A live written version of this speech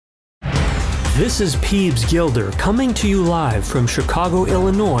This is Peebs Gilder coming to you live from Chicago,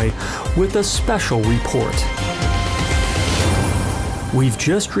 Illinois with a special report. We've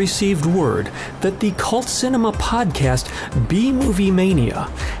just received word that the cult cinema podcast B-Movie Mania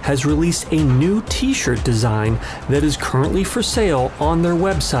has released a new t-shirt design that is currently for sale on their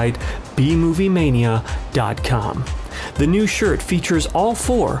website bmoviemania.com. The new shirt features all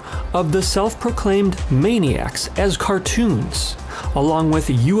four of the self-proclaimed maniacs as cartoons, along with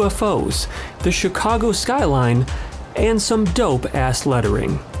UFOs, the Chicago skyline, and some dope-ass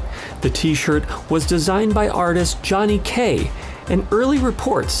lettering. The t-shirt was designed by artist Johnny K, and early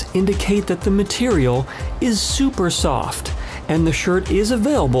reports indicate that the material is super soft, and the shirt is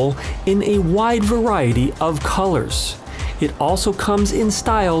available in a wide variety of colors. It also comes in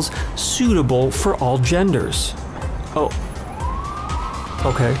styles suitable for all genders. Oh.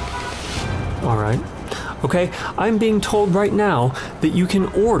 Okay. Alright. Okay, I'm being told right now that you can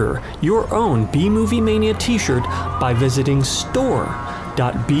order your own B-Movie Mania t-shirt by visiting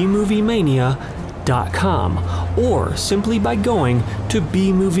store.bmoviemania.com or simply by going to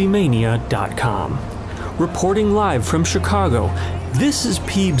bmoviemania.com. Reporting live from Chicago, this is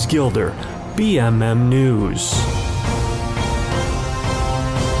Peebs Gilder, BMM News.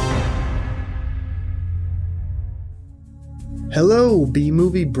 Hello,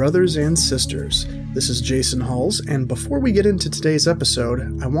 B-Movie brothers and sisters. This is Jason Huls, and before we get into today's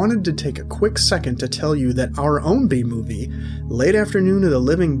episode, I wanted to take a quick second to tell you that our own B-Movie, Late Afternoon of the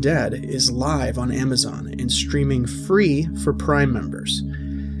Living Dead, is live on Amazon and streaming free for Prime members.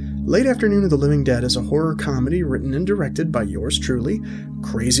 Late Afternoon of the Living Dead is a horror comedy written and directed by yours truly.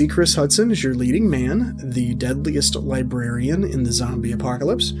 Crazy Chris Hutson is your leading man, the deadliest librarian in the zombie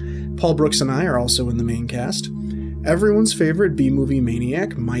apocalypse. Paul Brooks and I are also in the main cast. Everyone's favorite B-movie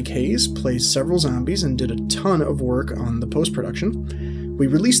maniac, Mike Hayes, plays several zombies and did a ton of work on the post-production. We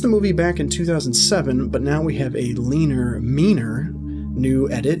released the movie back in 2007, but now we have a leaner, meaner new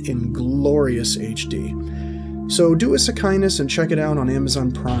edit in glorious HD. So do us a kindness and check it out on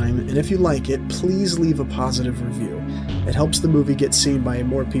Amazon Prime, and if you like it, please leave a positive review. It helps the movie get seen by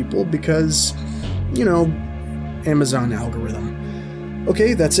more people because, you know, Amazon algorithm.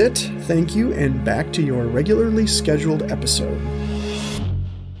 Okay, that's it. Thank you, and back to your regularly scheduled episode.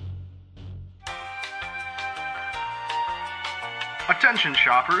 Attention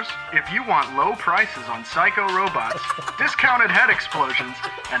shoppers, if you want low prices on psycho robots, discounted head explosions,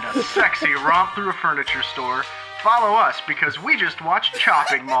 and a sexy romp through a furniture store, follow us because we just watched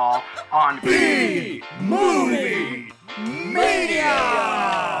Chopping Mall on B-Movie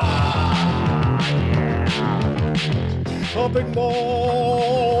Mania! Chopping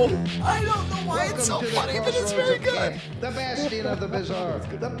Mall! I don't know why it's so funny, but it's very good. The bastion of the bizarre.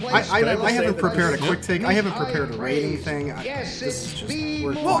 The I haven't prepared a quick take. I haven't prepared a rating thing. Yes, this is just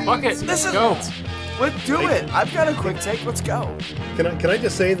Fuck it. This is Go. Let's do it. I've got a quick take. Let's go. Can I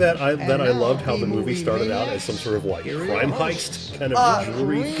just say that I loved how the movie started out as some sort of like crime heist kind of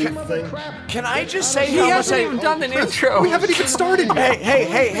jewelry thing. Can I just say He how much hasn't even done an intro. We haven't even started yet. Hey,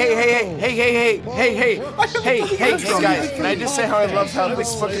 guys, can I just say how I love how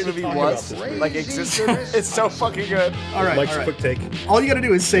this fucking movie was? Like, existed? It's so fucking good. All right, Mike's quick take. All you gotta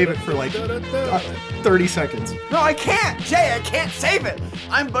do is save it for like 30 seconds. No, I can't! Jay, I can't save it!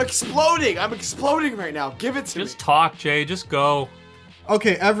 I'm exploding right now. Give it to me. Just talk, Jay. Just go.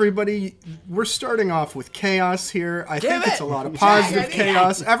 Okay, everybody, we're starting off with chaos here. I think it's a lot of Jay, positive I need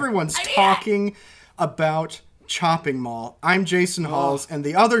chaos. Everyone's talking about Chopping Mall. I'm Jason Halls, and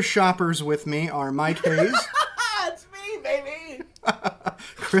the other shoppers with me are Mike Hayes. It's me, baby!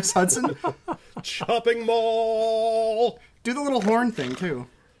 Chris Hutson. Chopping Mall! Do the little horn thing, too.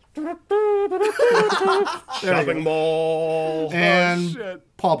 Chopping Mall! And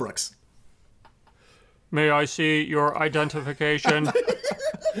Paul Brooks. May I see your identification?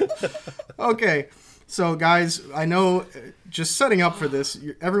 Okay, so guys, I know, just setting up for this,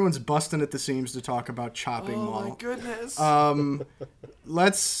 everyone's busting at the seams to talk about Chopping Mall. Oh my goodness.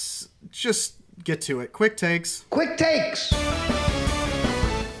 Let's just get to it. Quick takes. Quick takes.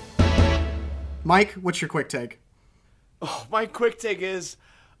 Mike, what's your quick take? Oh, my quick take is,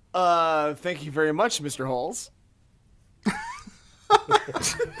 thank you very much, Mr. Halls.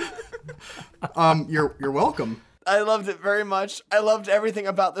 You're welcome. I loved it very much. I loved everything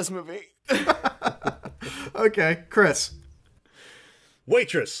about this movie. Okay, Chris.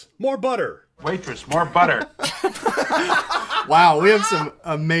 Waitress, more butter! Waitress, more butter. Wow, we have some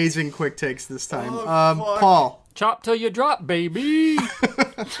amazing quick takes this time. Paul. Chop till you drop, baby.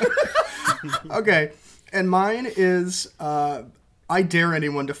 Okay, and mine is, I dare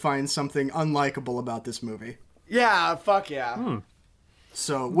anyone to find something unlikable about this movie. Yeah, fuck yeah.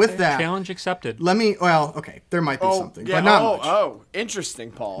 So with that, challenge accepted. There might be something, yeah, but not much. Oh,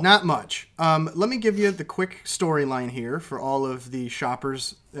 interesting, Paul. Not much. Let me give you the quick storyline here for all of the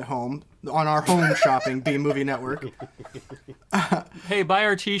shoppers at home on our home shopping B-Movie Network. Hey, buy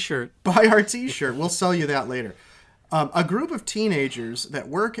our T-shirt. Buy our T-shirt. We'll sell you that later. A group of teenagers that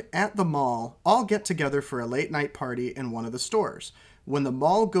work at the mall all get together for a late-night party in one of the stores. When the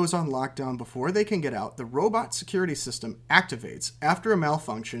mall goes on lockdown before they can get out, the robot security system activates after a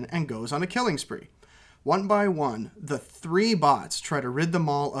malfunction and goes on a killing spree. One by one, the 3 bots try to rid the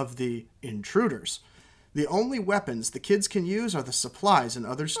mall of the intruders. The only weapons the kids can use are the supplies in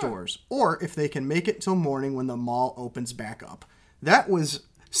other stores, or if they can make it till morning when the mall opens back up. That was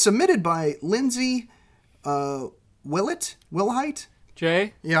submitted by Lindsay Wilhite?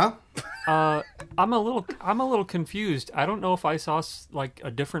 Jay? Yeah? I'm a little confused. I don't know if I saw like a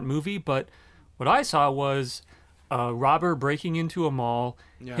different movie, but what I saw was a robber breaking into a mall,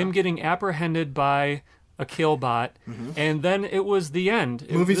 him getting apprehended by a killbot, and then it was the end.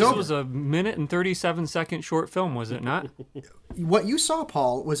 Movie's over. This was a 1minute and 37-second short film, was it not? What you saw,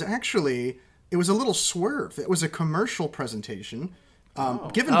 Paul, was actually, it was a little swerve. It was a commercial presentation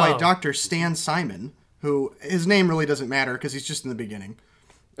given by Dr. Stan Simon, who, his name really doesn't matter because he's just in the beginning.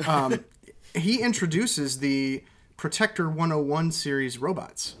 He introduces the Protector 101 series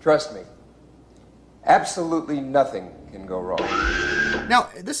robots. Trust me, absolutely nothing can go wrong. Now,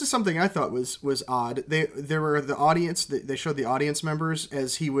 this is something I thought was odd. There were the audience, they showed the audience members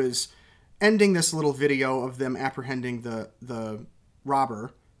as he was ending this little video of them apprehending the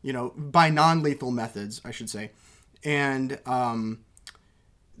robber, by non-lethal methods, I should say. And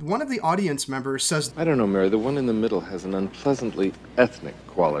one of the audience members says, I don't know, Mary, the one in the middle has an unpleasantly ethnic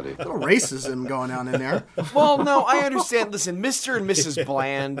quality. a little racism going on in there. Well, no, I understand. Listen, Mr. and Mrs.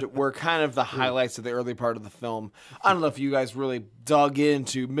 Bland were kind of the highlights of the early part of the film. I don't know if you guys really dug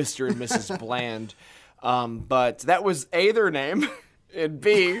into Mr. and Mrs. Bland, but that was A, their name, and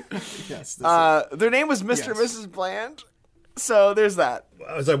B, their name was Mr. and Mrs. Bland. So there's that.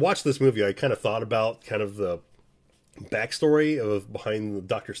 As I watched this movie, I kind of thought about kind of the backstory of behind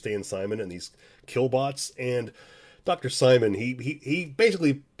Dr. Stan Simon and these killbots. And Dr. Simon, he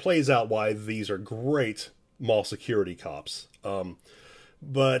basically plays out why these are great mall security cops.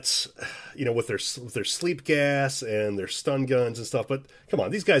 But with their sleep gas and their stun guns and stuff. But come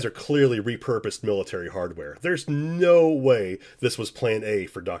on, these guys are clearly repurposed military hardware. There's no way this was Plan A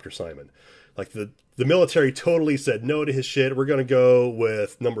for Dr. Simon. Like the military totally said no to his shit. We're going to go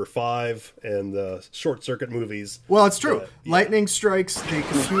with number 5 and the short circuit movies. Well, it's true. Lightning strikes the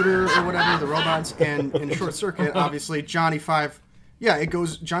computer or whatever, the robots, and in short circuit, obviously Johnny 5. Yeah,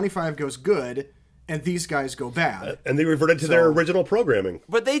 Johnny 5 goes good, and these guys go bad. And they reverted to their original programming.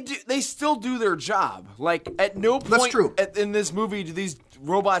 But they still do their job. Like, at no point in this movie do these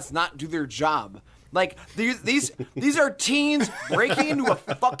robots not do their job. Like, these are teens breaking into a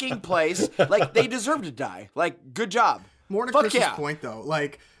fucking place. Like, they deserve to die. Like, good job. More to Chris's point, though.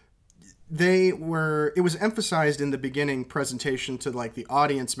 Like, it was emphasized in the beginning presentation to, like, the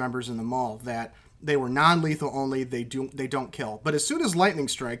audience members in the mall that they were non-lethal only, they don't kill. But as soon as lightning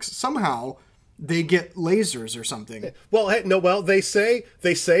strikes, somehow they get lasers or something. Well, they say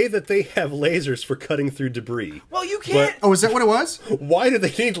that they have lasers for cutting through debris. Well, you can't. Is that what it was? Why do they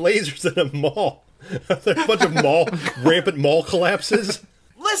need lasers in a mall? A bunch of rampant mall collapses.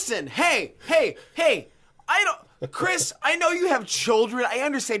 Listen, hey, Chris, I know you have children. I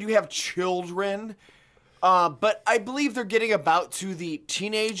understand you have children. But I believe they're getting about to the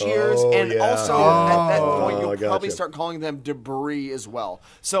teenage years, and also at that point you'll probably start calling them debris as well.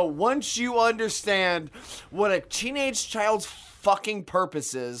 So once you understand what a teenage child's fucking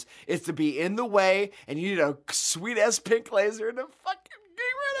purpose is to be in the way, and you need a sweet ass pink laser to fucking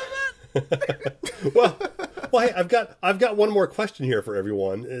get rid of it. well, hey, I've got one more question here for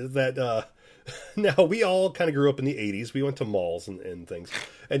everyone. Is that now we all kind of grew up in the 80s. We went to malls and things.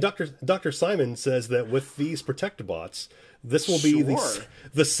 And Dr. Simon says that with these Protectobots, this will be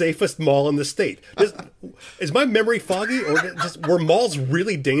the safest mall in the state. Is my memory foggy, or were malls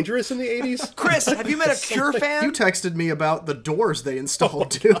really dangerous in the 80s? Chris, have you met a Cure fan? You texted me about the doors they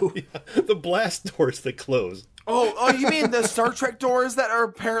installed too. Yeah. The blast doors that close. Oh, you mean the Star Trek doors that are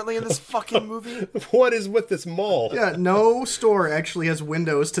apparently in this fucking movie? What is with this mall? Yeah, no store actually has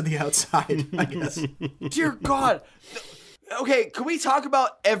windows to the outside, I guess. Dear God. Okay, can we talk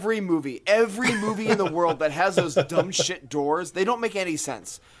about every movie in the world that has those dumb shit doors? They don't make any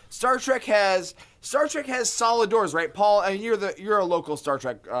sense. Star Trek has solid doors, right, Paul? And you're a local Star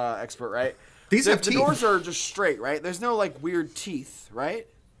Trek expert, right? These have the teeth. doors are just straight, right? There's no like weird teeth, right?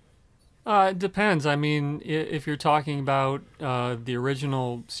 It depends. I mean, if you're talking about the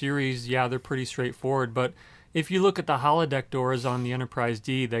original series, yeah, they're pretty straightforward. But if you look at the holodeck doors on the Enterprise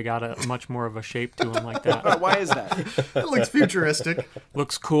D, they got a much more of a shape to them like that. Why is that? It looks futuristic.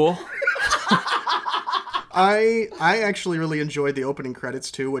 Looks cool. I actually really enjoyed the opening credits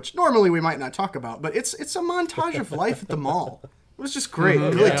too, which normally we might not talk about, but it's a montage of life at the mall. It was just great.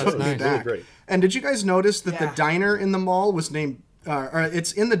 It really took me back. Really, and did you guys notice that the diner in the mall was named? Or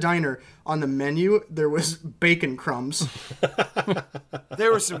it's in the diner on the menu. There was bacon crumbs.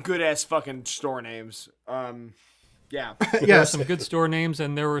 There were some good ass fucking store names. Yeah. There were some good store names,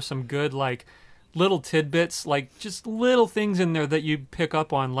 and there were some good like little tidbits, like just little things in there that you pick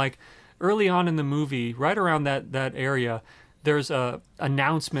up on, like. Early on in the movie, right around that area, there's a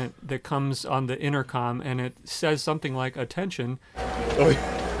announcement that comes on the intercom, and it says something like, "Attention." Your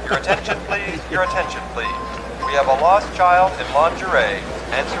attention, please. Your attention, please. We have a lost child in lingerie,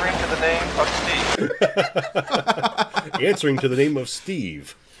 answering to the name of Steve. Answering to the name of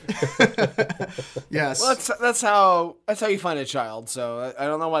Steve. Yes. Well, that's how you find a child. So I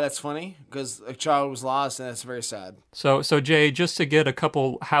don't know why that's funny, because a child was lost, and that's very sad. So Jay, just to get a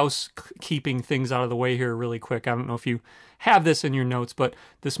couple housekeeping things out of the way here really quick, I don't know if you have this in your notes, but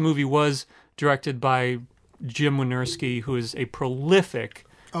this movie was directed by Jim Wynorski, who is a prolific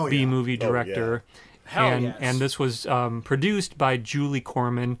B-movie director. And this was produced by Julie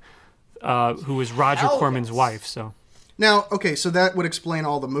Corman, who is Roger Corman's wife. So. Now, okay, so that would explain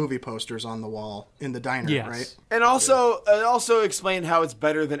all the movie posters on the wall in the diner, right? And also explain how it's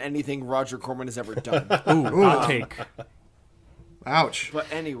better than anything Roger Corman has ever done. Ooh, hot take. Ouch. But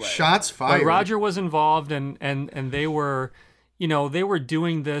anyway. Shots fired. But Roger was involved, and they were, they were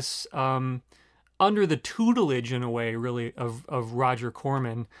doing this under the tutelage, in a way, really, of Roger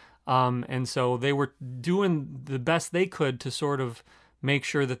Corman. And so they were doing the best they could to sort of make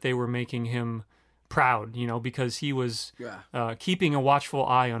sure that they were making him proud, because he was keeping a watchful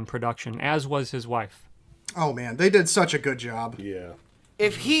eye on production, as was his wife. Oh man, they did such a good job. Yeah.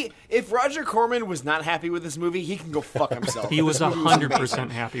 If Roger Corman was not happy with this movie, he can go fuck himself. He was 100%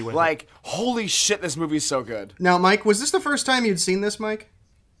 happy with it. Like, holy shit, this movie's so good. Now, Mike, was this the first time you'd seen this, Mike?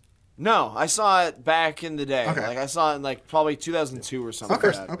 No, I saw it back in the day. Okay. Like I saw it in probably 2002 or something. Okay.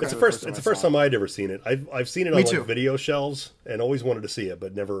 It's the first time I'd ever seen it. I've seen it on too. video shelves and always wanted to see it,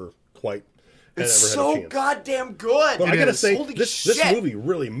 but never quite. It's so goddamn good. But I gotta say, Holy this shit. movie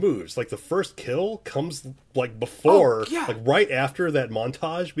really moves. Like the first kill comes like before, like right after that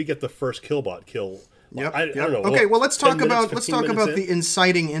montage, we get the first Killbot kill. Yep. I don't know. Okay, well let's talk about the the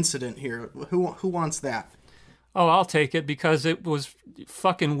inciting incident here. Who wants that? Oh, I'll take it because it was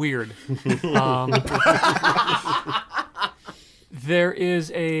fucking weird. There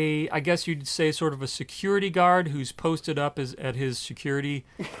is I guess you'd say sort of a security guard who's posted up at his security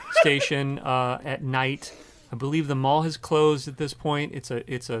station at night. I believe the mall has closed at this point.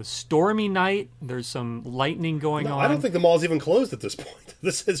 It's a stormy night. There's some lightning going on. I don't think the mall's even closed at this point.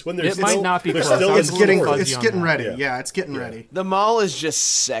 This is when there's might not be closed. It's getting ready. Yeah, it's getting ready. The mall is just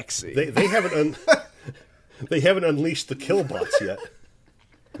sexy. They haven't they haven't unleashed the Killbots yet.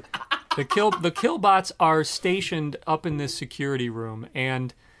 The Killbots are stationed up in this security room,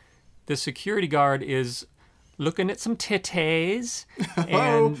 and the security guard is looking at some titties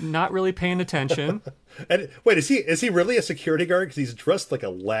and not really paying attention. And wait, is he really a security guard? Because he's dressed like a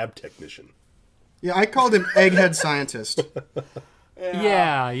lab technician. Yeah, I called him Egghead Scientist.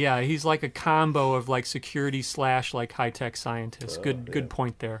 Yeah, he's like a combo of like security / like high tech scientist. Good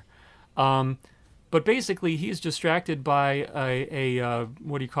point there. But basically, he's distracted by a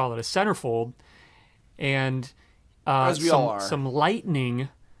what do you call it? A centerfold, and some lightning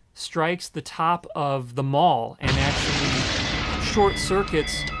strikes the top of the mall and actually short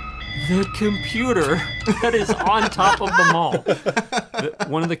circuits the computer that is on top of the mall.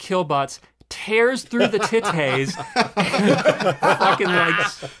 One of the Killbots tears through the titties and fucking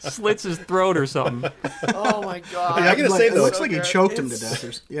like slits his throat or something. Oh my god! I gotta say, it looks like he choked him to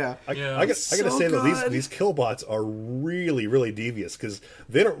death. I gotta say though, these Killbots are really, really devious because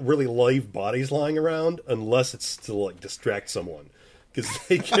they don't really leave bodies lying around unless it's to like distract someone, because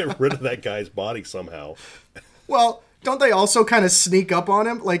they get rid of that guy's body somehow. Well, don't they also kind of sneak up on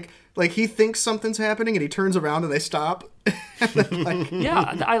him? Like he thinks something's happening and he turns around and they stop.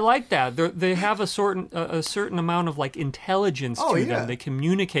 Yeah, I like that. They have a certain amount of like intelligence to them. They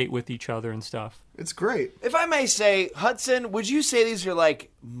communicate with each other and stuff. It's great. If I may say, Hutson, would you say these are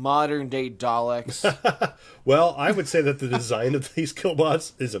like modern day Daleks? Well, I would say that the design of these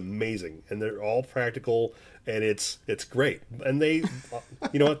Killbots is amazing, and they're all practical, and it's great. And they,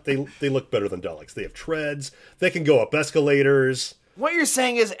 you know what? They look better than Daleks. They have treads. They can go up escalators. What you're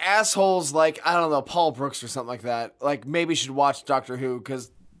saying is assholes like, I don't know, Paul Brooks or something like that, like maybe should watch Doctor Who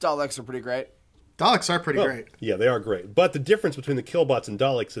because Daleks are pretty great. Daleks are pretty great. Yeah, they are great. But the difference between the Killbots and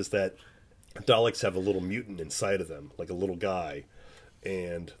Daleks is that Daleks have a little mutant inside of them, like a little guy,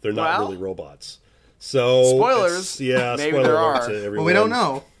 and they're not really robots. So spoilers. Yeah, maybe spoiler there alert are. to everyone. Well, we don't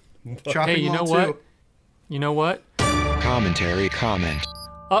know. Hey, you know what? You know what? Commentary comment.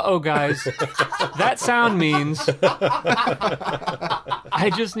 Uh-oh, guys. That sound means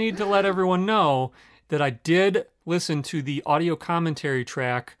I just need to let everyone know that I did listen to the audio commentary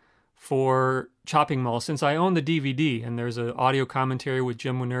track for Chopping Mall since I own the DVD, and there's an audio commentary with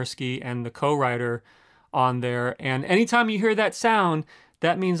Jim Wynorski and the co-writer on there. And anytime you hear that sound,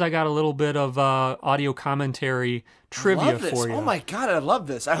 that means I got a little bit of audio commentary trivia for you. Oh my God, I love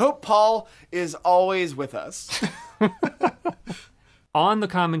this. I hope Paul is always with us. On the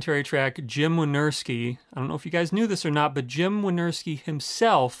commentary track, Jim Wynorski, I don't know if you guys knew this or not, but Jim Wynorski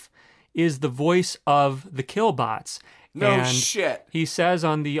himself is the voice of the Killbots. No shit. He says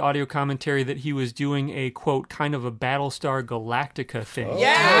on the audio commentary that he was doing a, quote, kind of a Battlestar Galactica thing. Oh,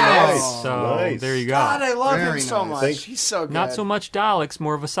 yes! Nice. So Nice. there you go. God, I love Very him so nice. much. He's so good. Not so much Daleks,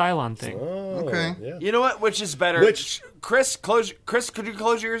 more of a Cylon thing. Oh, Okay. Yeah. You know what? Which is better? Chris, could you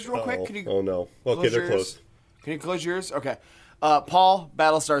close your ears real quick? Could you Oh, no. Okay, close they're your closed. ears? Can you close your ears? Okay. Paul,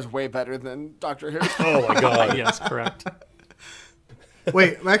 Battlestar's way better than Doctor Who. Oh, my God. Yes, correct.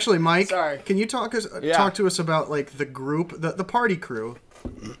 Wait, actually, Mike, Sorry. can you talk to us about like the group, the party crew?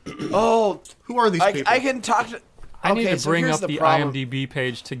 Oh, who are these people? I can talk to. I need to bring here's up the problem. IMDb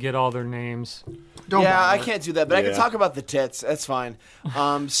page to get all their names. Don't Yeah, bother. I can't do that, but I can talk about the tits. That's fine.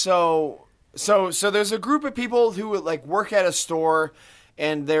 So there's a group of people who like work at a store,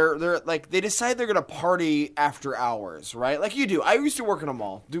 and they're like they decide they're gonna party after hours, right? Like you do. I used to work in a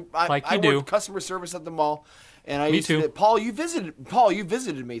mall. I worked customer service at the mall, and I used too. to. Paul, you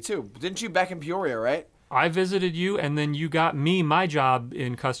visited me too, didn't you? Back in Peoria, right? I visited you, and then you got me my job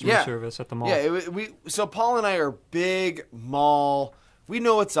in customer service at the mall. Yeah, so Paul and I are big mall. We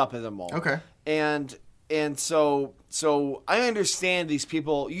know what's up at the mall. Okay. And so I understand these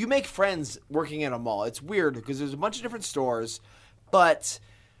people. You make friends working at a mall. It's weird because there's a bunch of different stores, but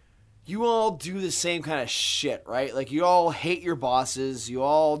you all do the same kind of shit, right? Like you all hate your bosses. You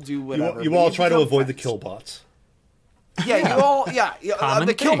all do whatever. You all try to become avoid the friends. Killbots. Yeah, you all. Yeah, Common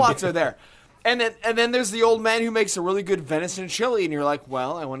the thing. Killbots are there. And then there's the old man who makes a really good venison chili, and you're like,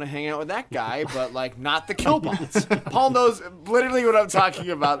 well, I want to hang out with that guy, but like not the Killbots. Paul knows literally what I'm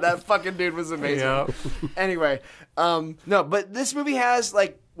talking about. That fucking dude was amazing. Yeah. Anyway, no, but this movie has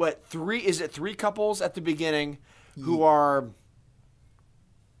like three couples at the beginning who are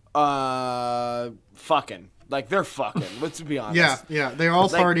fucking. Like they're fucking. Let's be honest. Yeah, they're all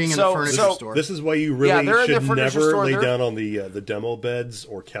partying in the furniture store. This is why you really they're in the should furniture never store. lay They're- down on the demo beds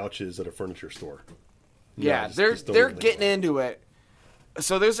or couches at a furniture store. No, Yeah, just don't they're even think getting about it. into it.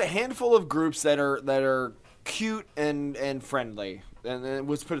 So there's a handful of groups that are cute and friendly, and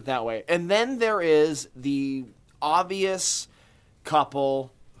let's put it that way. And then there is the obvious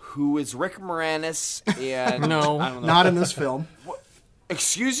couple who is Rick Moranis and No. I don't know. Not in this film.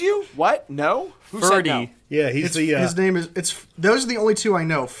 Excuse you? What? No? Who said Ferdy. no? Yeah, he's the. His name is. Those are the only two I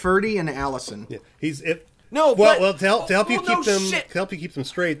know. Ferdy and Allison. Yeah, he's it. No, Well, to help you no, keep them shit. to help you keep them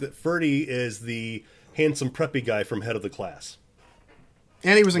straight, that Ferdy is the handsome preppy guy from Head of the Class.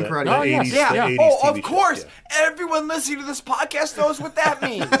 And he was That- incredible. Oh, yes. Yeah. the 80s Oh, TV of course. show, yeah. Everyone listening to this podcast knows what that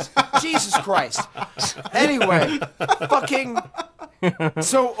means. Jesus Christ. Anyway, fucking.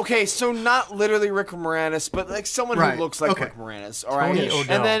 So not literally Rick Moranis, but like someone Right. who looks like Okay. Rick Moranis. All right, Tony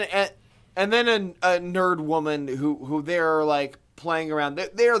O'Dell. and then a nerd woman who they're like playing around.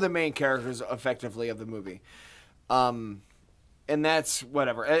 They are the main characters, effectively, of the movie. And that's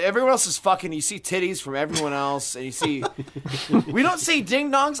whatever. Everyone else is fucking. You see titties from everyone else, and you see. We don't see ding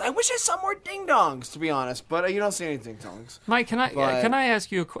dongs. I wish I saw more ding dongs, to be honest. But you don't see any ding dongs. Mike, can But- I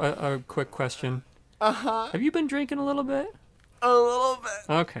ask you a quick question? Have you been drinking a little bit? A little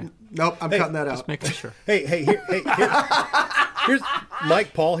bit. Okay, Nope, I'm cutting that just out. making sure. Here's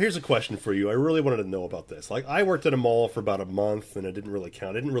Mike, Paul. Here's a question for you. I really wanted to know about this. Like, I worked at a mall for about a month, and it didn't really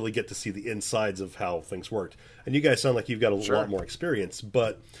count. I didn't really get to see the insides of how things worked. And you guys sound like you've got a lot more experience.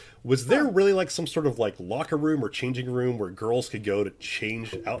 But was there really like some sort of like locker room or changing room where girls could go to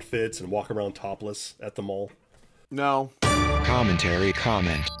change outfits and walk around topless at the mall? No. Commentary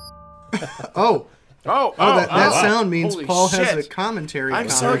comment. Oh, that wow. sound means Holy Paul has shit. a commentary. I'm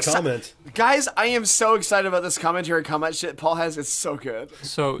so comment. excited. Comment. Guys, I am so excited about this commentary comment shit Paul has. It's so good.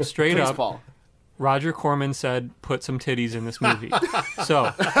 So straight Thanks, up, Paul. Roger Corman said, put some titties in this movie.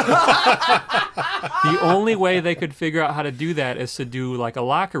 So, the only way they could figure out how to do that is to do like a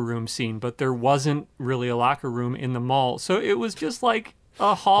locker room scene, but there wasn't really a locker room in the mall. So it was just like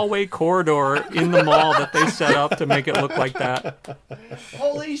a hallway corridor in the mall that they set up to make it look like that.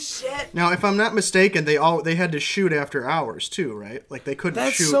 Holy shit. Now, if I'm not mistaken, they had to shoot after hours too, right? Like they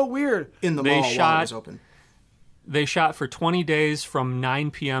couldn't shoot so weird. in the mall while it was open. They shot for 20 days from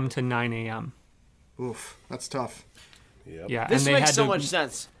 9 p.m. to 9 a.m. Oof, that's tough. Yep. Yeah, This and they makes had so to, much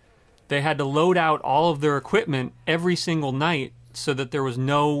sense. They had to load out all of their equipment every single night so that there was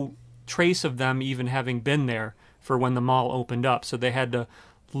no trace of them even having been there for when the mall opened up. So they had to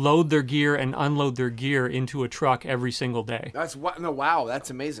load their gear and unload their gear into a truck every single day. Wow, that's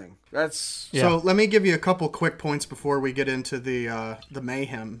amazing. That's So let me give you a couple quick points before we get into the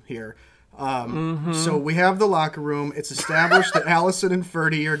mayhem here. So we have the locker room. It's established that Allison and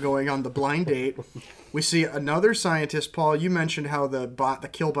Ferdy are going on the blind date. We see another scientist. Paul, you mentioned how the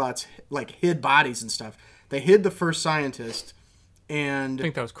killbots like hid bodies and stuff. They hid the first scientist, and I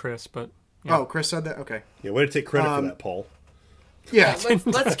think that was Chris, but yeah. Oh, Chris said that. Okay. Yeah, way to take credit for that, Paul. Yeah.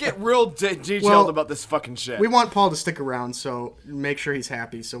 Let's get real detailed about this fucking shit. We want Paul to stick around, so make sure he's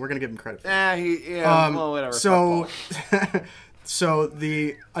happy. So we're gonna give him credit for that. Well, whatever. So. So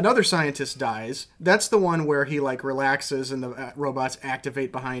another scientist dies. That's the one where he like relaxes and the robots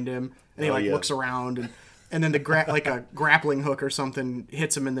activate behind him, and he looks around, and then like a grappling hook or something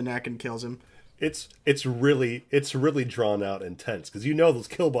hits him in the neck and kills him. It's really drawn out intense because you know those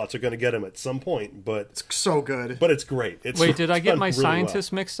killbots are going to get him at some point, but it's so good. But it's great. Wait, did I get my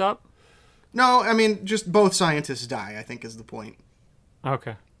scientists mixed up? No, I mean just both scientists die, I think is the point.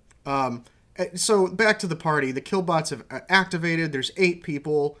 Okay. So back to the party. The killbots have activated. There's 8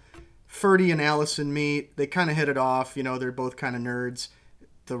 people. Ferdy and Allison meet. They kind of hit it off. You know, they're both kind of nerds.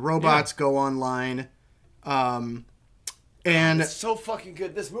 The robots go online. And it's so fucking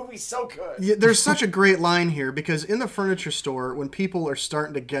good. This movie's so good. Yeah, there's such a great line here because in the furniture store, when people are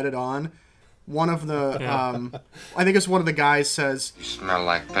starting to get it on, one of the, I think it's one of the guys says, "You smell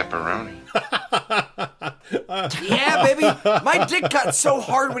like pepperoni." Yeah, baby. My dick got so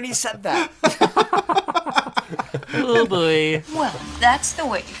hard when he said that. Oh, boy. Well, that's the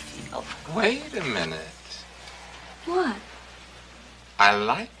way you feel. Wait a minute. What? I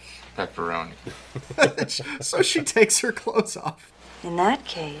like pepperoni. So she takes her clothes off. In that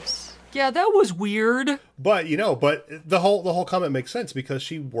case... Yeah, that was weird. But the whole comment makes sense because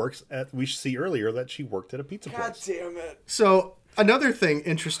she works at. We see earlier that she worked at a pizza place. God damn it! So another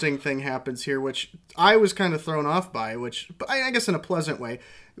interesting thing happens here, which I was kind of thrown off by, but I guess in a pleasant way.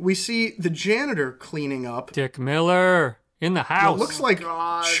 We see the janitor cleaning up. Dick Miller in the house. It looks like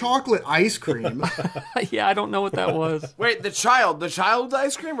chocolate ice cream. Yeah, I don't know what that was. Wait, the child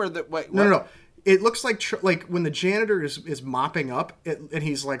ice cream or the wait? No. It looks like when the janitor is mopping up and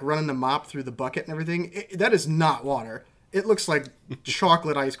he's like running the mop through the bucket and everything. That is not water. It looks like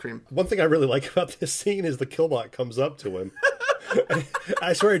chocolate ice cream. One thing I really like about this scene is the killbot comes up to him.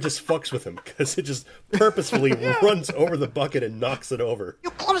 I swear it just fucks with him because it just purposefully runs over the bucket and knocks it over. You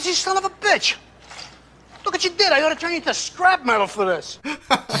clumsy son of a bitch! Look what you did. I ought to turn you into scrap metal for this.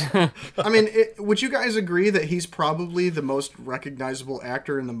 I mean, would you guys agree that he's probably the most recognizable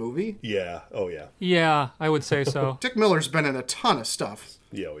actor in the movie? Yeah. Oh, yeah. Yeah, I would say so. Dick Miller's been in a ton of stuff.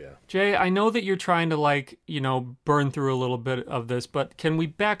 Yeah, oh, yeah. Jay, I know that you're trying to, burn through a little bit of this, but can we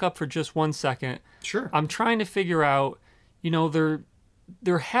back up for just 1 second? Sure. I'm trying to figure out,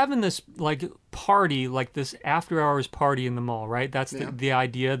 they're having this party, this after hours party in the mall, right? That's the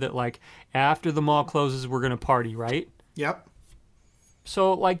idea that after the mall closes, we're gonna party, right? Yep.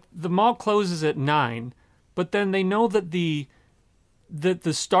 So the mall closes at 9, but then they know that the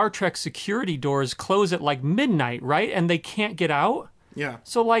Star Trek security doors close at midnight, right? And they can't get out. Yeah.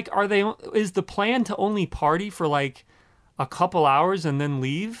 So is the plan to only party for a couple hours and then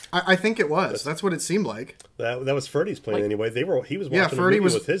leave? I think it was. That's what it seemed like. That was Ferdy's plan anyway. He was watching a movie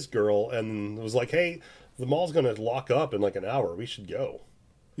with his girl and was like, "Hey, the mall's gonna lock up in an hour. We should go."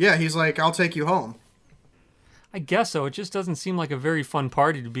 Yeah, he's like, "I'll take you home." I guess so. It just doesn't seem like a very fun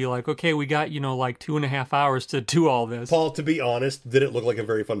party to be like, okay, we got 2.5 hours to do all this. Paul, to be honest, did it look like a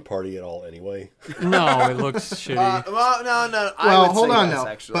very fun party at all? Anyway, no, it looks shitty. No. Well, hold on now.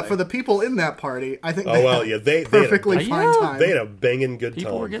 Actually. But for the people in that party, I think they perfectly fine time. They had a banging good time.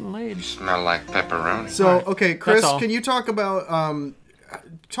 People were getting laid. You smell like pepperoni. So, okay, Chris, can you talk about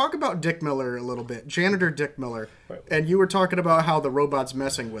Dick Miller a little bit, Janitor Dick Miller, and you were talking about how the robot's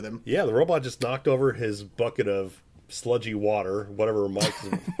messing with him. Yeah, the robot just knocked over his bucket of sludgy water, whatever Mike's.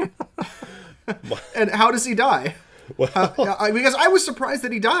 And how does he die? Because I was surprised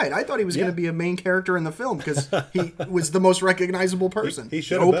that he died. I thought he was going to be a main character in the film because he was the most recognizable person. He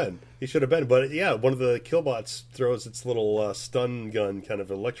should have been. He should have been. But yeah, one of the killbots throws its little stun gun kind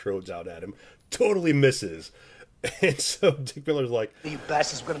of electrodes out at him. Totally misses. And so Dick Miller's like, "You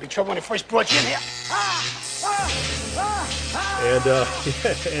bastard's going to be trouble when he first brought you in here."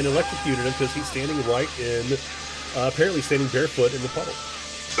 And electrocuted him because he's standing right in, apparently standing barefoot in the puddle.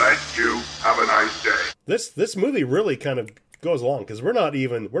 Thank you. Have a nice day. This movie really kind of goes along because we're not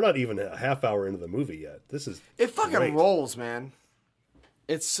even a half hour into the movie yet. It fucking rolls, man.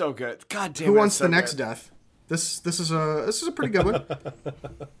 It's so good. God damn. Who wants the next death? This is a pretty good one.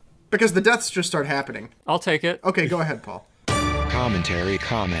 Because the deaths just start happening. I'll take it. Okay, go ahead, Paul. Commentary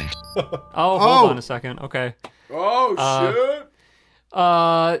comment. Hold on a second. Okay. Oh, shit.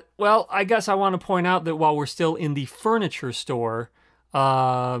 Well, I guess I want to point out that while we're still in the furniture store,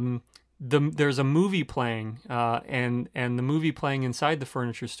 there's a movie playing, and the movie playing inside the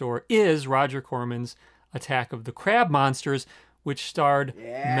furniture store is Roger Corman's Attack of the Crab Monsters, which starred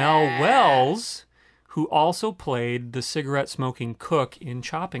Mel Wells, who also played the cigarette-smoking cook in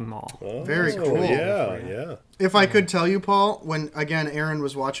Chopping Mall. Oh, very cool. Yeah. If I could tell you, Paul, when, again, Erin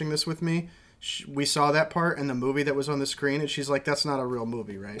was watching this with me, we saw that part in the movie that was on the screen, and she's like, that's not a real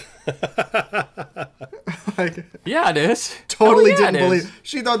movie, right? Yeah, it is. Totally didn't believe.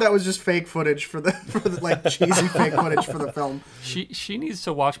 She thought that was just fake footage for the like cheesy fake footage for the film. She needs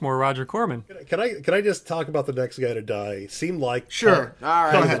to watch more Roger Corman. Can I just talk about the next guy to die? Seemed like sure. All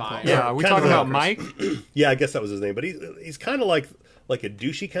right, go ahead. fine. Yeah, are we talking about Mike? Yeah, I guess that was his name. But he's kind of like a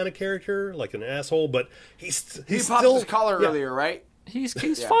douchey kind of character, like an asshole. But he popped his collar earlier, right? He's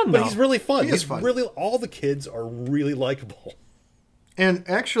fun, though. But he's really fun. He is fun. Really, all the kids are really likable. And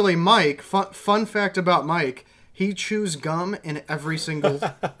actually, Mike, fun fact about Mike, he chews gum in every single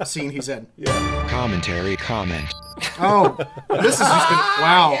scene he's in. Yeah. Commentary comment. Oh, this is just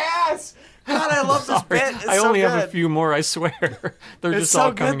wow. Yes. God, I love this bit. It's I only so have a good. few more, I swear. They're It's just so all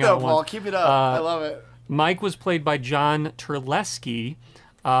good, coming though, out. Paul. Keep it up. I love it. Mike was played by John Terlesky,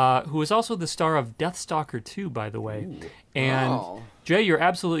 who is also the star of Deathstalker 2, by the way. Ooh. And Jay, you're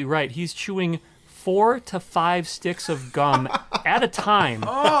absolutely right. He's chewing 4 to 5 sticks of gum at a time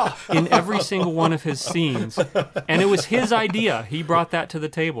in every single one of his scenes. And it was his idea. He brought that to the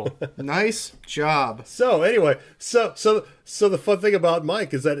table. Nice job. So anyway, so the fun thing about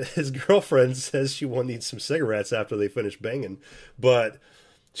Mike is that his girlfriend says she needs some cigarettes after they finish banging, but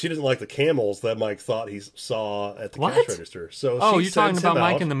she doesn't like the Camels that Mike thought he saw at the cash register. So you're talking about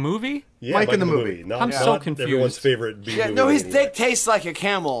Mike in the movie? Yeah, Mike in the movie. I'm so confused. Everyone's favorite B movie. No, his dick tastes like a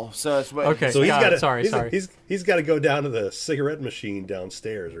camel, so it's okay. So he's got to go down to the cigarette machine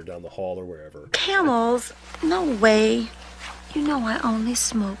downstairs or down the hall or wherever. Camels? No way. You know I only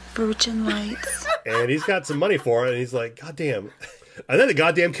smoke Virgin Lights. And he's got some money for it, and he's like, God damn. And then the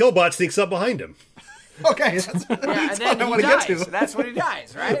goddamn killbot sneaks up behind him. Okay, that's and then he dies. That's when he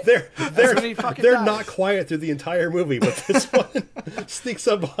dies, right? They're not quiet through the entire movie, but this one sneaks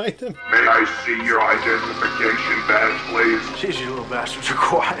up behind him. May I see your identification badge, please? Jeez, you little bastards are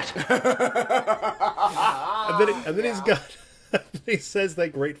quiet. and then he's got... He says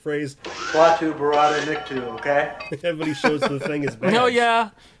that great phrase, Klaatu, Barada, Nikto, okay? Everybody shows the thing is bad. Oh, yeah.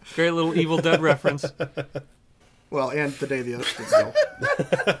 Great little Evil Dead reference. Well, and the day the other kids go.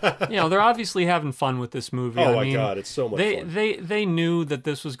 You know, they're obviously having fun with this movie. Oh, my God, it's so much fun. They knew that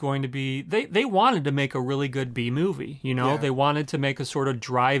this was going to be... They wanted to make a really good B movie, you know? Yeah. They wanted to make a sort of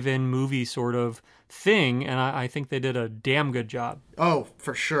drive-in movie sort of thing, and I think they did a damn good job. Oh,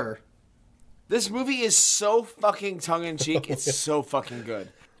 for sure. This movie is so fucking tongue-in-cheek. It's so fucking good.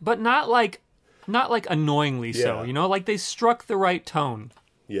 But not like annoyingly so, you know? Like, they struck the right tone.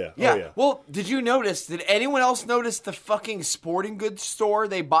 Yeah. Yeah. Oh, yeah. Well, did anyone else notice the fucking sporting goods store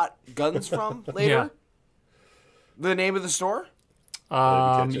they bought guns from later? Yeah. The name of the store?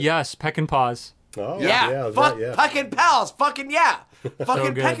 Yes, Peck and Paws. Oh, yeah. Fuck Peck and Pals. Fucking yeah.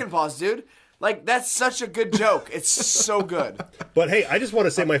 Fucking Peck and Paws, dude. Like, that's such a good joke. It's so good. But hey, I just want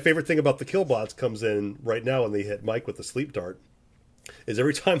to say my favorite thing about the Killbots comes in right now when they hit Mike with the sleep dart. Is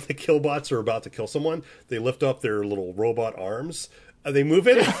every time the Killbots are about to kill someone, they lift up their little robot arms. And they move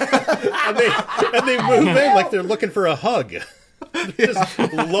in, and they move in like they're looking for a hug. Just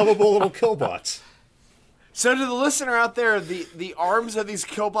lovable little Killbots. So to the listener out there, the arms of these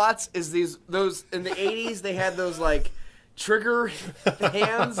Killbots is those in the 80s they had those like trigger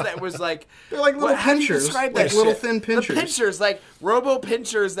hands that was like they're like little pinchers. How do you describe that? Like little thin pinchers. The pinchers, like robo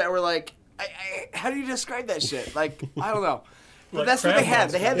pinchers that were like. How do you describe that shit? Like I don't know. But like that's what they had.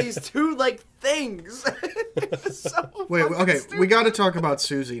 They had these two like things. Wait, okay, we got to talk about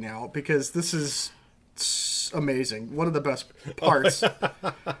Susie now because this is amazing. One of the best parts.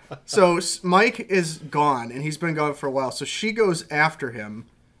 So Mike is gone, and he's been gone for a while. So she goes after him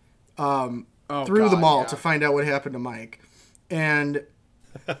through the mall to find out what happened to Mike. And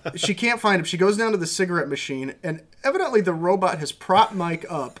she can't find him. She goes down to the cigarette machine, and evidently the robot has propped Mike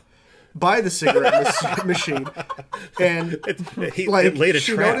up by the cigarette machine. And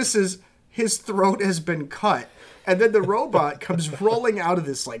she notices his throat has been cut. And then the robot comes rolling out of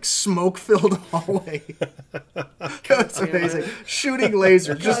this like smoke-filled hallway. It's amazing. Shooting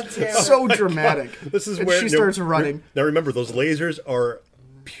lasers, just so dramatic. This is and where she starts running. Now remember, those lasers are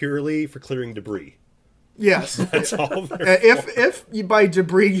purely for clearing debris. Yes. That's all. If you by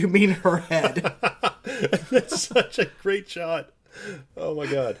debris you mean her head. That's such a great shot. Oh my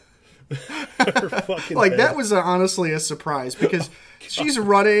god. Like that was honestly a surprise because she's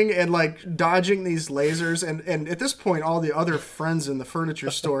running and like dodging these lasers, and at this point all the other friends in the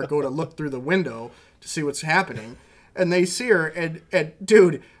furniture store go to look through the window to see what's happening, and they see her, and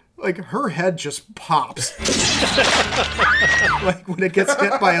dude, like her head just pops like when it gets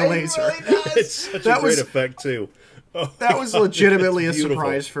hit by a laser. It really does. It's such a great effect too. Oh, that was legitimately a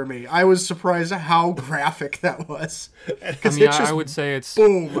surprise for me. I was surprised at how graphic that was. I would say it's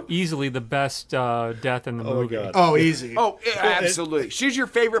easily the best death in the movie. God. Oh, easy. Oh, yeah, absolutely. She's your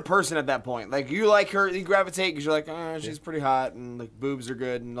favorite person at that point. Like, you like her, you gravitate because you're like, oh, she's pretty hot, and like boobs are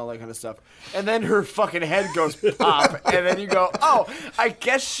good, and all that kind of stuff. And then her fucking head goes pop, and then you go, oh, I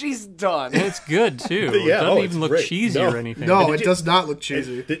guess she's done. And it's good, too. Yeah, it doesn't even look cheesy or anything. No, it does not look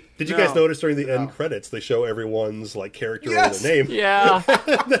cheesy. Did you guys notice during the end credits, they show everyone's like character and their name? Yeah.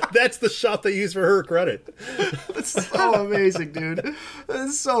 That's the shot they use for her credit. That's so amazing, dude.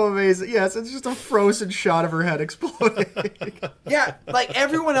 That's so amazing. Yes, it's just a frozen shot of her head exploding. Yeah, like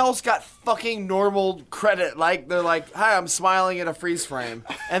everyone else got fucking normal credit. Like they're like, hi, I'm smiling at a freeze frame.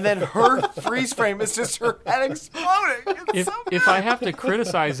 And then her freeze frame is just her head exploding. If I have to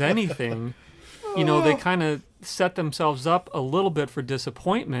criticize anything, you know, they kind of set themselves up a little bit for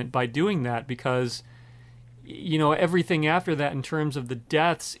disappointment by doing that because, you know, everything after that in terms of the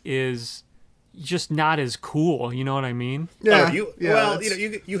deaths is just not as cool. You know what I mean? Yeah.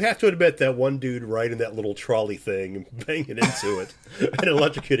 You have to admit that one dude riding that little trolley thing and banging into it and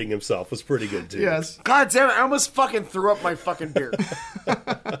electrocuting himself was pretty good too. Yes. God damn it! I almost fucking threw up my fucking beer.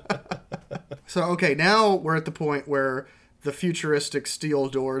 So okay, now we're at the point where the futuristic steel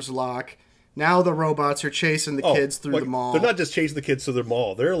doors lock. Now the robots are chasing the kids through the mall. They're not just chasing the kids through the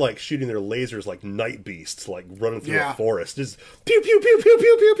mall. They're like shooting their lasers like night beasts, like running through a forest. Just pew, pew, pew, pew,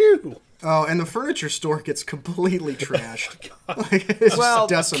 pew, pew, pew. Oh, and the furniture store gets completely trashed. Like,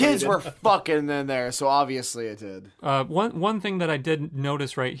 the kids were fucking in there, so obviously it did. One thing that I did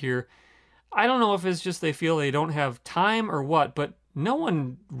notice right here, I don't know if it's just they feel they don't have time or what, but no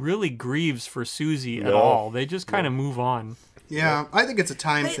one really grieves for Susie at all. They just kind of move on. Yeah, I think it's a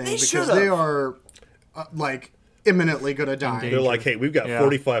time thing because they are like imminently going to die. They're like, hey, we've got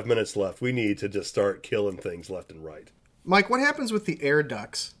 45 minutes left. We need to just start killing things left and right. Mike, what happens with the air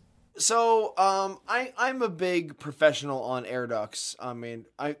ducts? So, I'm a big professional on air ducts. I mean,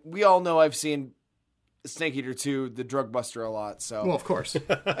 we all know I've seen Snake Eater 2, The Drug Buster, a lot. So, well, of course,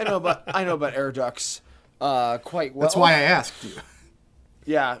 I know about air ducts quite well. That's why I asked you.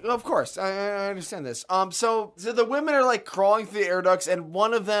 Yeah, of course. I understand this. So the women are like crawling through the air ducts, and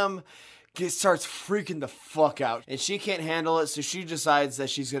one of them starts freaking the fuck out, and she can't handle it, so she decides that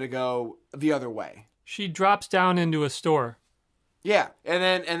she's gonna go the other way. She drops down into a store. Yeah, and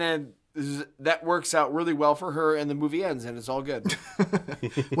then that works out really well for her, and the movie ends, and it's all good.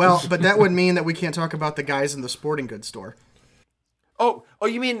 Well, but that would mean that we can't talk about the guys in the sporting goods store. Oh,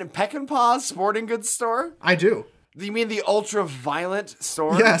 you mean Peck and Paw's sporting goods store? I do. You mean the ultra-violent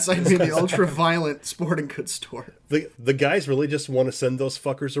store? Yes, I mean the ultra-violent sporting goods store. The guys really just want to send those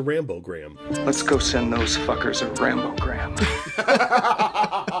fuckers a Rambogram. Let's go send those fuckers a Rambogram.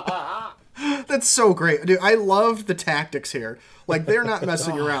 That's so great. Dude, I loved the tactics here. Like, they're not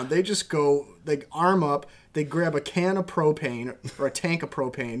messing around. They just go, they arm up, they grab a can of propane, or a tank of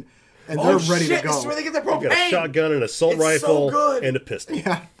propane, and they're ready to go. This is where they get their propane! They got a shotgun, an assault rifle, and a pistol.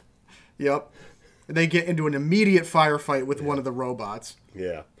 Yeah. Yep. They get into an immediate firefight with one of the robots.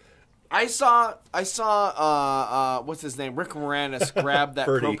 Yeah. I saw what's his name? Rick Moranis grab that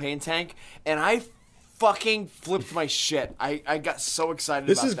propane tank, and I fucking flipped my shit. I got so excited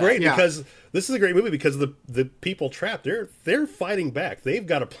about that. This is great because this is a great movie because the people trapped, they're fighting back. They've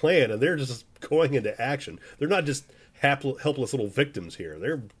got a plan, and they're just going into action. They're not just helpless little victims here.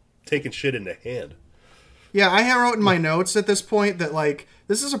 They're taking shit into hand. Yeah, I wrote in my notes at this point that, like,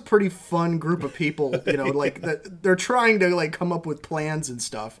 this is a pretty fun group of people, you know, like, that they're trying to, like, come up with plans and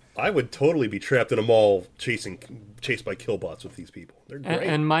stuff. I would totally be trapped in a mall chased by killbots with these people. They're great.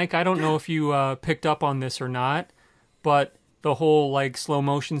 And Mike, I don't know if you picked up on this or not, but the whole, like, slow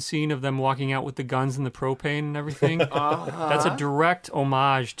motion scene of them walking out with the guns and the propane and everything, that's a direct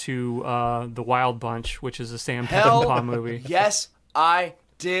homage to The Wild Bunch, which is a Sam Peckinpah movie. Yes, I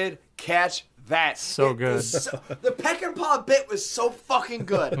did catch that. So good. The Peckinpah bit was so fucking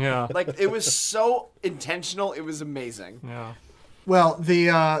good. Yeah. Like, it was so intentional. It was amazing. Yeah. Well,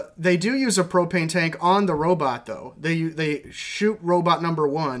 they do use a propane tank on the robot, though. They shoot robot number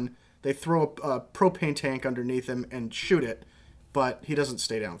 1. They throw a propane tank underneath him and shoot it, but he doesn't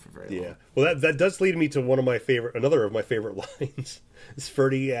stay down for very long. Yeah. Well, that does lead me to another of my favorite lines. It's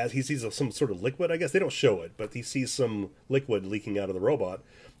Ferdy as he sees some sort of liquid. I guess they don't show it, but he sees some liquid leaking out of the robot.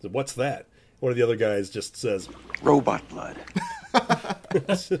 So, what's that? One of the other guys just says, "Robot blood."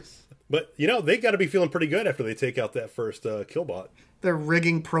 But, you know, they got to be feeling pretty good after they take out that first killbot. They're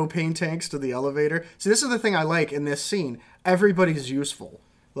rigging propane tanks to the elevator. See, this is the thing I like in this scene. Everybody's useful.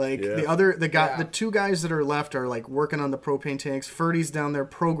 Like, the 2 guys that are left are, like, working on the propane tanks. Ferdy's down there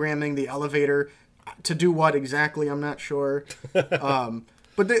programming the elevator to do what exactly, I'm not sure. But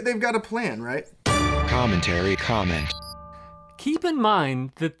they've got a plan, right? Commentary comment. Keep in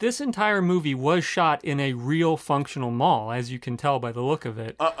mind that this entire movie was shot in a real functional mall, as you can tell by the look of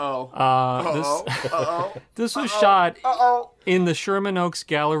it. This was shot in the Sherman Oaks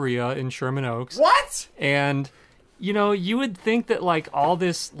Galleria in Sherman Oaks. What? And, you know, you would think that, like, all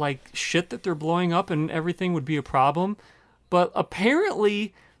this, like, shit that they're blowing up and everything would be a problem. But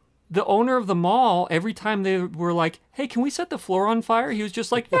apparently, the owner of the mall, every time they were like, hey, can we set the floor on fire? He was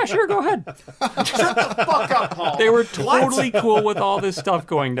just like, yeah, sure, go ahead. Shut the fuck up, Paul. They were totally cool with all this stuff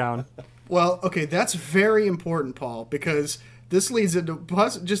going down. Well, okay, that's very important, Paul, because this leads into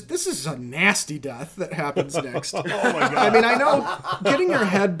this is a nasty death that happens next. Oh my God. I mean, I know getting your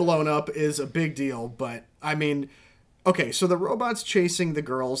head blown up is a big deal, but I mean, okay, so the robot's chasing the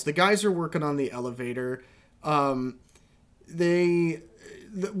girls. The guys are working on the elevator.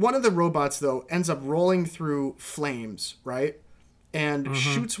 One of the robots, though, ends up rolling through flames, right? And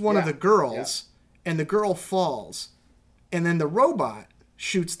shoots one of the girls, and the girl falls. And then the robot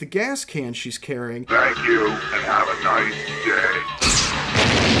shoots the gas can she's carrying. Thank you, and have a nice day.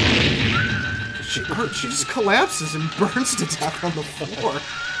 She just collapses and burns to death on the floor.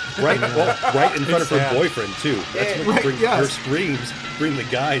 Right in front of her boyfriend, too. That's what her screams bring the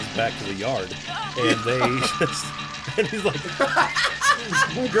guys back to the yard. And they just... And he's like,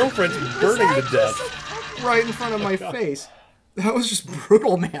 my girlfriend's burning to death. Right in front of my face. That was just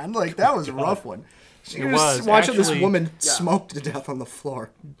brutal, man. Like, that was a rough one. She was watching this woman smoked to death on the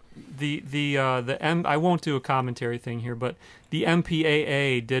floor. I won't do a commentary thing here, but the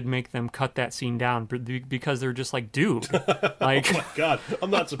MPAA did make them cut that scene down because they're just like, dude, like, oh my God,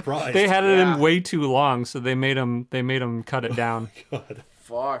 I'm not surprised. They had it in way too long, so they made them cut it down. Oh my God.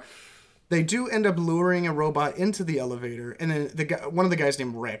 Fuck. They do end up luring a robot into the elevator, and then one of the guys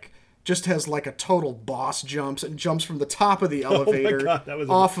named Rick just has like a total boss jumps and jumps from the top of the elevator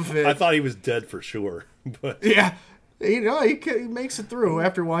off of it. I thought he was dead for sure. But yeah, you know, he makes it through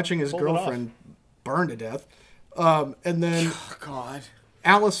after watching his girlfriend burn to death. And then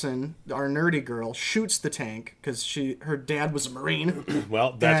Allison, our nerdy girl, shoots the tank because her dad was a Marine.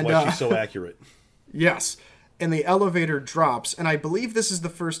 Well, that's why she's so accurate. Yes. And the elevator drops, and I believe this is the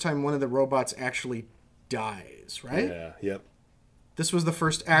first time one of the robots actually dies, right? Yeah, yep. This was the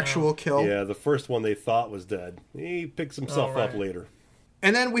first actual kill. Yeah, the first one they thought was dead. He picks himself up later.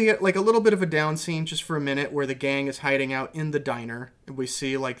 And then we get like a little bit of a down scene just for a minute where the gang is hiding out in the diner. And we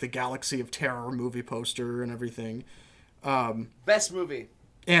see like the Galaxy of Terror movie poster and everything. Best movie.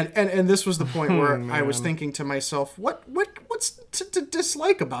 And this was the point where I was thinking to myself, what's to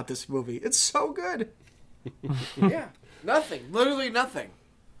dislike about this movie? It's so good. Yeah, nothing. Literally nothing.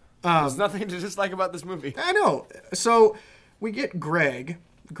 There's nothing to dislike about this movie. I know. So we get Greg.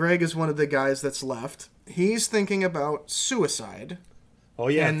 Greg is one of the guys that's left. He's thinking about suicide. Oh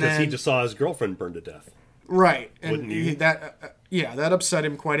yeah, because he just saw his girlfriend burn to death. Right, and that upset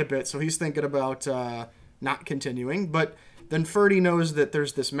him quite a bit. So he's thinking about not continuing. But then Ferdy knows that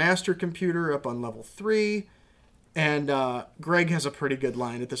there's this master computer up on level 3. And Greg has a pretty good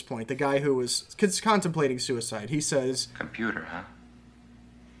line at this point. The guy who was contemplating suicide, he says, "Computer, huh?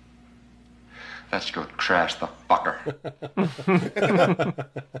 Let's go trash the fucker."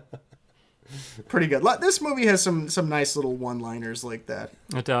 Pretty good. This movie has some nice little one-liners like that.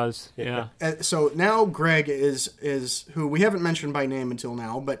 It does, yeah. So now Greg is who we haven't mentioned by name until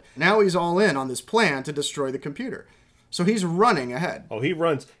now, but now he's all in on this plan to destroy the computer. So he's running ahead. Oh, he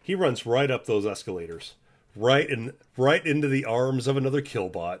runs right up those escalators, right into the arms of another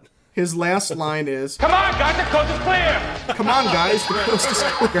killbot. His last line is, "Come on, guys, the coast is clear!" Come on, guys, the coast is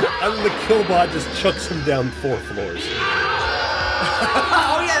clear. And then the killbot just chucks him down 4 floors.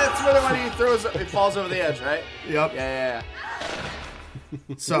 Oh yeah, that's where the one he falls over the edge, right? Yep. Yeah.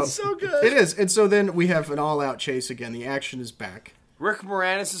 So it's so good. It is. And so then we have an all-out chase again. The action is back. Rick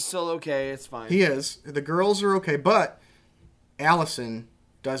Moranis is still okay. It's fine. He is. The girls are okay, but Allison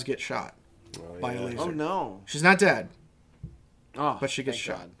does get shot by a laser. Oh no. She's not dead. Oh, but she gets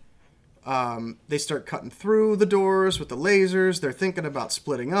shot. They start cutting through the doors with the lasers. They're thinking about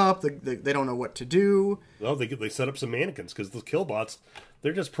splitting up. They don't know what to do. Well, they set up some mannequins because the killbots,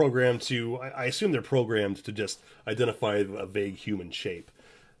 they're just programmed to, I assume they're programmed to just identify a vague human shape.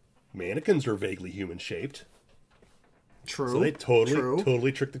 Mannequins are vaguely human shaped. True. So they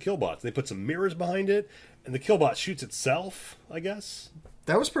totally tricked the killbots. They put some mirrors behind it, and the killbot shoots itself, I guess.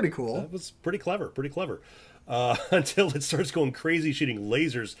 That was pretty cool. That was pretty clever. Until it starts going crazy, shooting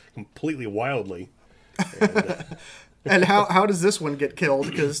lasers completely wildly. And how does this one get killed?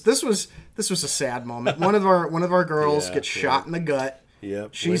 Because this was a sad moment. One of our girls gets shot in the gut. Yep.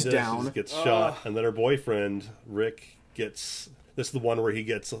 She's Linda, down. She gets shot, and then her boyfriend Rick gets. This is the one where he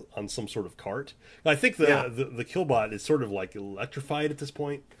gets on some sort of cart. I think the killbot is sort of like electrified at this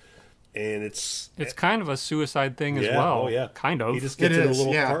point, and it's kind of a suicide thing as well. Oh yeah, kind of. He just gets in a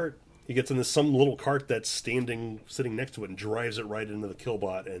little cart. He gets into some little cart that's sitting next to it and drives it right into the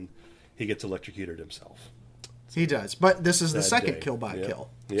killbot, and he gets electrocuted himself. He does, but this is the second killbot kill.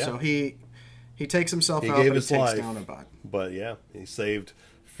 Yeah. So he takes himself out and takes down a bot. But yeah, he saved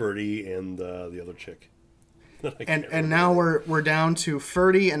Ferdy and the other chick. And now we're down to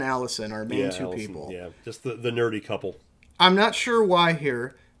Ferdy and Allison, our main two Allison, people. Yeah, just the nerdy couple. I'm not sure why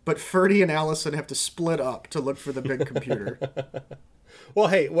here, but Ferdy and Allison have to split up to look for the big computer.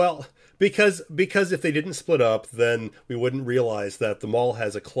 Well, because if they didn't split up, then we wouldn't realize that the mall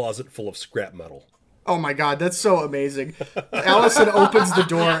has a closet full of scrap metal. Oh my god, that's so amazing. Allison opens the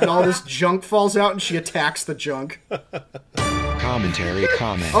door and all this junk falls out and she attacks the junk. Commentary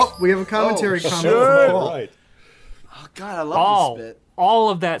comment. Oh, we have a commentary comment sure. from Paul. Right. Oh god, I love this bit. All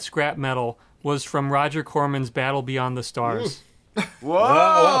of that scrap metal was from Roger Corman's Battle Beyond the Stars.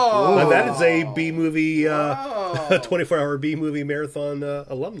 Whoa! Now that is a B movie, 24-hour B movie marathon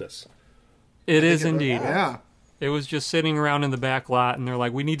alumnus. It is indeed. Yeah. It was just sitting around in the back lot, and they're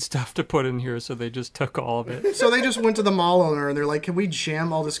like, we need stuff to put in here, so they just took all of it. So they just went to the mall owner, and they're like, can we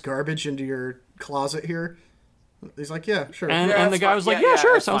jam all this garbage into your closet here? He's like, yeah, sure. And the guy was like, yeah,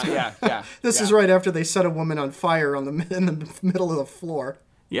 sure, sounds good. Yeah. This is right after they set a woman on fire in the middle of the floor.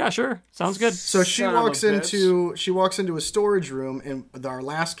 Yeah, sure. Sounds good. So she walks into a storage room, and our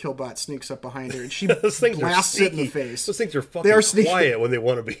last killbot sneaks up behind her, and she blasts it in the face. Those things are fucking quiet when they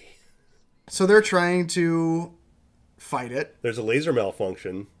want to be. So they're trying to fight it. There's a laser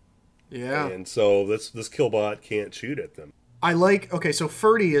malfunction. Yeah. And so this killbot can't shoot at them. So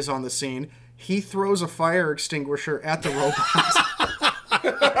Ferdy is on the scene. He throws a fire extinguisher at the robot.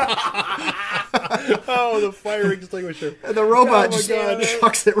 Oh, the fire extinguisher. And the robot just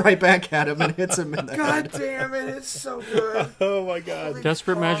chucks it right back at him and hits him in the head. God damn it, it's so good. Oh my god.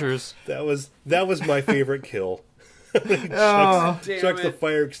 Desperate measures. That was my favorite kill. Chucks the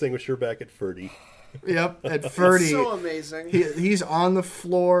fire extinguisher back at Ferdy. Yep, and Ferdy. So amazing. He's on the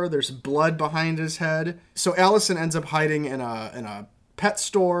floor. There's blood behind his head. So Allison ends up hiding in a pet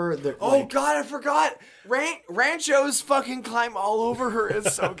store. God, I forgot. Ranchos fucking climb all over her.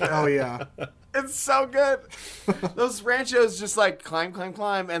 It's so good. Oh yeah, it's so good. Those ranchos just like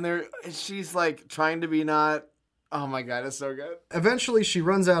climb, and she's like trying to be not. Oh my god, it's so good. Eventually, she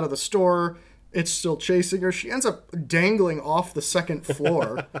runs out of the store. It's still chasing her. She ends up dangling off the second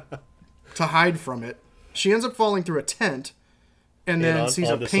floor to hide from it. She ends up falling through a tent, and then sees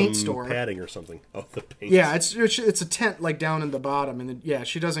a paint store. Padding or something. Oh, the paint. Yeah, it's a tent like down in the bottom, and then,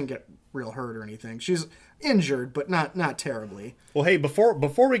 she doesn't get real hurt or anything. She's injured, but not terribly. Well, hey,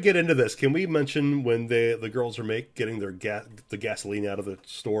 before we get into this, can we mention when the girls are getting their the gasoline out of the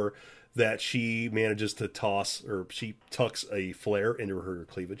store that she manages to she tucks a flare into her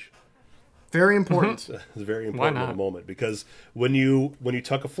cleavage? Very important. It's very important in a moment, because when you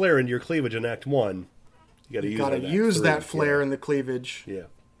tuck a flare into your cleavage in Act 1, you got to use that flare in the cleavage. Yeah.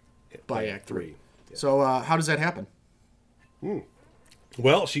 By Act 3. Yeah. So how does that happen?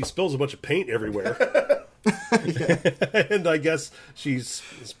 Well, she spills a bunch of paint everywhere. And I guess she's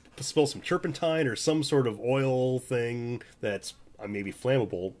spill some turpentine or some sort of oil thing that's maybe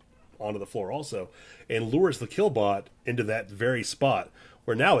flammable onto the floor also, and lures the killbot into that very spot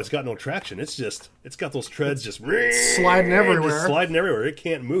where now it's got no traction. It's got those treads just sliding everywhere. It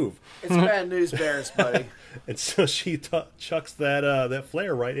can't move. It's bad news bears, buddy. And so she chucks that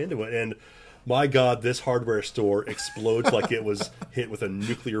flare right into it, and my God, this hardware store explodes like it was hit with a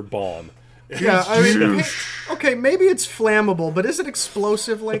nuclear bomb. Yeah, I mean, okay, maybe it's flammable, but is it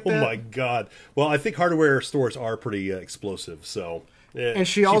explosive like that? Oh my God. Well, I think hardware stores are pretty explosive, so... And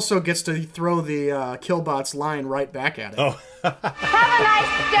she also gets to throw the Killbot's line right back at it. Oh. Have a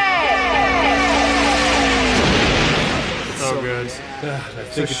nice day! So good.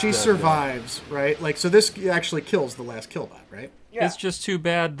 So she survives, right? Like, so this actually kills the last Killbot, right? Yeah. It's just too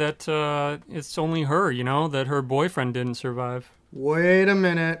bad that it's only her, you know, that her boyfriend didn't survive. Wait a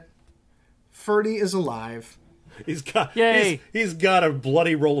minute. Ferdy is alive. He's got a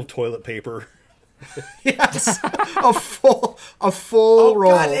bloody roll of toilet paper. Yes, a full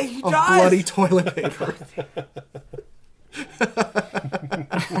roll of bloody toilet paper.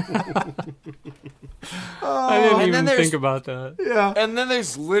 I didn't even think about that. Yeah, and then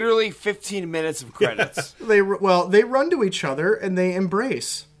there's literally 15 minutes of credits. Yeah. They run to each other and they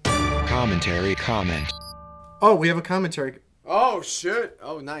embrace. Commentary comment. Oh, we have a commentary. Oh shit!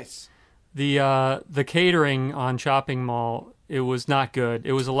 Oh, nice. The catering on Shopping Mall, it was not good.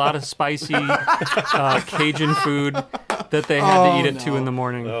 It was a lot of spicy Cajun food that they had to eat at 2 a.m.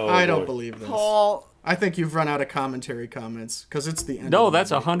 I don't believe this. Paul, I think you've run out of commentary comments because it's the end. No,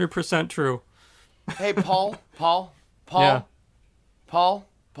 that's 100% true. Hey, Paul. Yeah. Paul.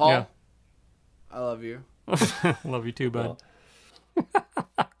 Yeah. I love you. Love you too, bud.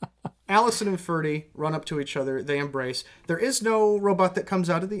 Allison and Ferdy run up to each other. They embrace. There is no robot that comes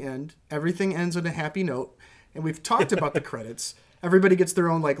out at the end. Everything ends on a happy note. And we've talked about the credits. Everybody gets their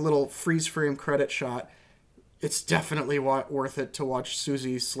own like little freeze frame credit shot. It's definitely worth it to watch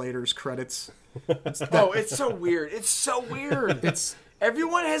Susie Slater's credits. It's so weird. It's so weird.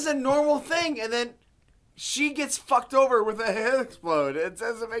 Everyone has a normal thing, and then she gets fucked over with a head explode. It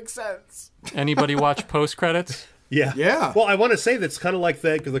doesn't make sense. Anybody watch post credits? Yeah. Yeah. Well, I want to say that's kind of like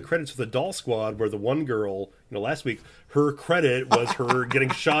that because the credits of the Doll Squad, where the one girl, last week, her credit was her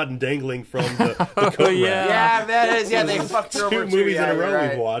getting shot and dangling from the coat rack. Yeah, that is. Yeah, they fucked her over 2 movies in a row right.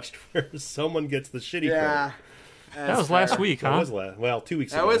 we've watched where someone gets the shitty credit. That was last week, huh? That was 2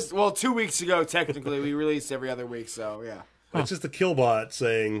 weeks ago. 2 weeks ago, technically. We released every other week, so yeah. It's just the Killbot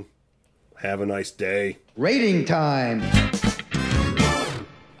saying, "Have a nice day." Rating time.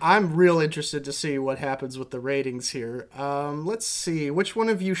 I'm real interested to see what happens with the ratings here. Let's see. Which one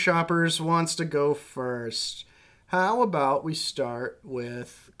of you shoppers wants to go first? How about we start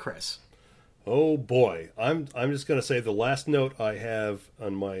with Chris? Oh boy, I'm just going to say the last note I have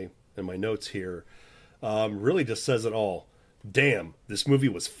on my notes here really just says it all. Damn, this movie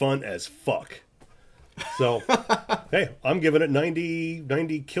was fun as fuck. So, hey, I'm giving it 90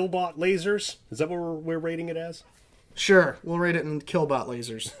 Killbot lasers. Is that what we're rating it as? Sure, we'll rate it in Killbot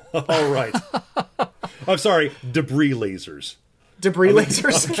lasers. All right. I'm sorry, debris lasers.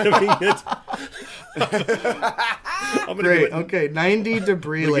 Lasers? I'm giving it... Great, okay, 90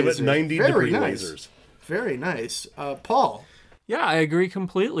 debris lasers. Give it 90 debris lasers. Very nice. Paul? Yeah, I agree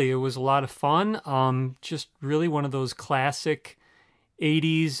completely. It was a lot of fun. Just really one of those classic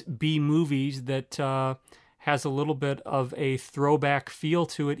 80s B movies that has a little bit of a throwback feel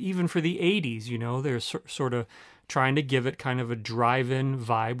to it, even for the 80s. They're sort of trying to give it kind of a drive-in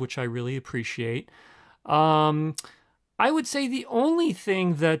vibe, which I really appreciate. I would say the only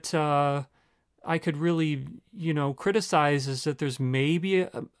thing that I could really, criticize is that there's maybe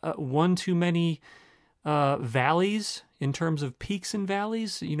one too many valleys in terms of peaks and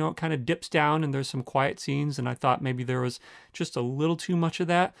valleys. It kind of dips down and there's some quiet scenes, and I thought maybe there was just a little too much of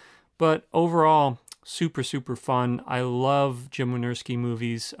that. But overall, super, super fun. I love Jim Wynorski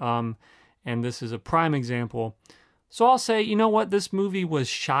movies, and this is a prime example. So I'll say, you know what? This movie was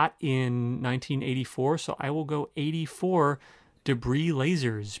shot in 1984, so I will go 84 debris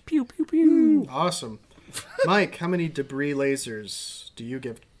lasers. Pew, pew, pew. Awesome. Mike, how many debris lasers do you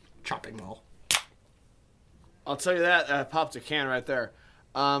give Chopping Mall? I'll tell you that. I popped a can right there.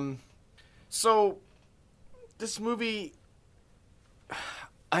 So, this movie,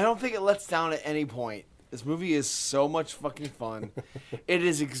 I don't think it lets down at any point. This movie is so much fucking fun. It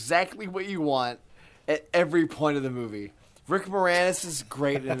is exactly what you want at every point of the movie. Rick Moranis is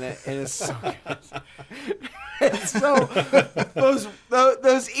great in it, and it's so good. It's so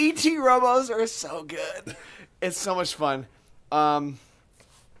those ET robos are so good. It's so much fun.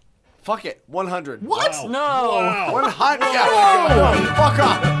 Fuck it, 100. What? Wow. No. Wow. 100. Yeah. Fuck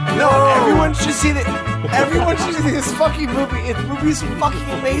off. No, everyone should see Everyone should see this fucking movie. The movie's fucking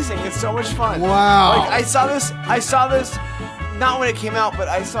amazing. It's so much fun. Wow. Like I saw this not when it came out, but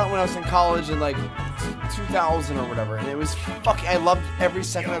I saw it when I was in college in like 2000 or whatever, and it was fucking. I loved every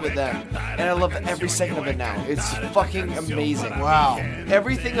second of it then, and I love every second of it now. It's fucking amazing. Wow.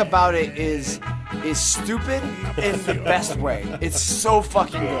 Everything about it is stupid in the best way. It's so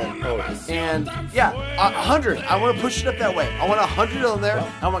fucking good. And yeah, 100. I want to push it up that way. I want 100 on there.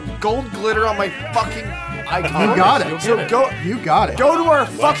 I want gold glitter on my fucking icon. You got it. So You got it. Go to our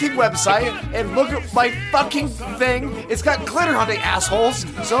fucking website and look at my fucking thing. It's got glitter on it, assholes.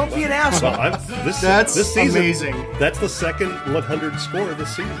 So don't be an asshole. That's this season, amazing. That's the second 100 score of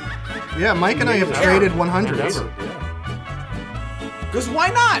this season. Yeah, Mike and I have traded 100s. Because why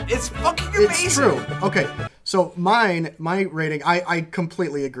not? It's fucking amazing. It's true. Okay, so my rating, I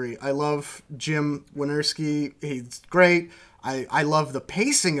completely agree. I love Jim Wynorski. He's great. I love the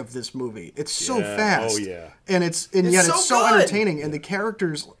pacing of this movie. It's so fast. Oh yeah. And yet it's so entertaining. And the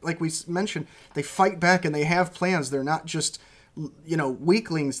characters, like we mentioned, they fight back and they have plans. They're not just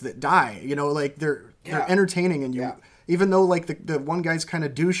weaklings that die. Like they're entertaining, and even though like the one guy's kind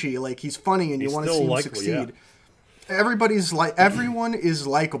of douchey, like he's funny and you want to see him succeed. Yeah. Everyone is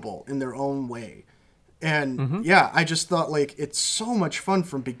likable in their own way. And I just thought like it's so much fun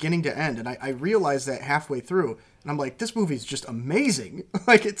from beginning to end. And I realized that halfway through, and I'm like, this movie's just amazing.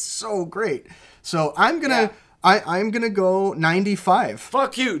 Like it's so great. So I'm gonna go 95.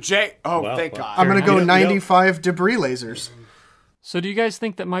 Fuck you, Jay. Oh, thank God. I'm gonna go 95 debris lasers. So do you guys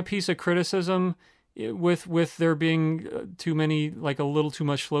think that my piece of criticism, with there being too many, like a little too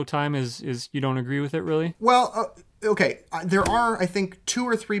much flow time, is you don't agree with it really? Well, okay, there are I think 2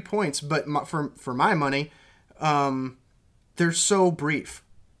 or 3 points, but for my money, they're so brief.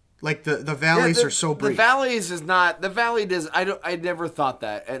 Like the valleys are so brief. The valleys is not the valley does. I never thought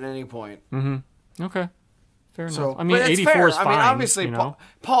that at any point. Mm-hmm. Okay. Fair enough. So, I mean, 84 is fine. I mean, obviously,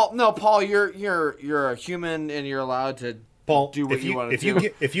 Paul, you're a human and you're allowed to do what you want to do.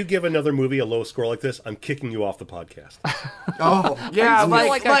 If you give another movie a low score like this, I'm kicking you off the podcast. Yeah,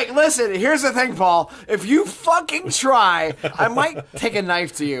 listen, here's the thing, Paul. If you fucking try, I might take a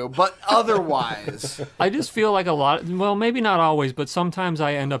knife to you, but otherwise. I just feel like a lot, well, maybe not always, but sometimes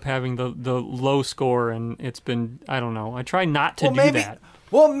I end up having the low score, and it's been, I don't know. I try not to do that.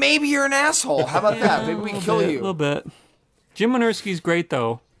 Well, maybe you're an asshole. How about that? Maybe we kill you. A little bit. Jim Wynorski's great,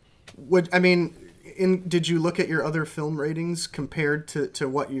 though. Did you look at your other film ratings compared to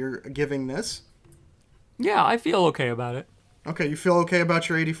what you're giving this? Yeah, I feel okay about it. Okay, you feel okay about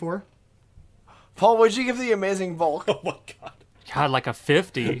your 84? Paul, what'd you give The Amazing Bulk? Oh my God. God, like a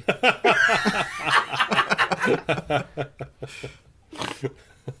 50.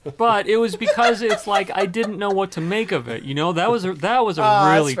 But it was because it's like I didn't know what to make of it. That was a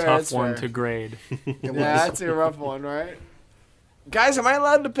really tough one to grade. Yeah, that's a rough one, right? Guys, am I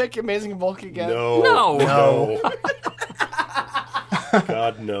allowed to pick Amazing Bulk again? No.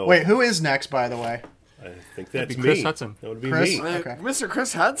 God, no. Wait, who is next, by the way? I think that's me. Chris Hutson. That would be Chris? me. Okay. Mr.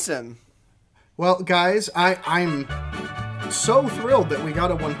 Chris Hutson. Well, guys, I'm so thrilled that we got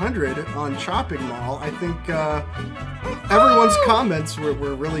a 100 on Chopping Mall. I think everyone's comments were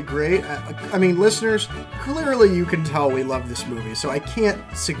really great. I mean, listeners, clearly you can tell we love this movie, so I can't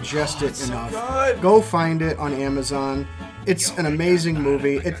suggest it enough. So go find it on Amazon. It's an amazing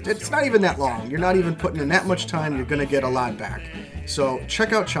movie. It's not even that long. You're not even putting in that much time. You're going to get a lot back. So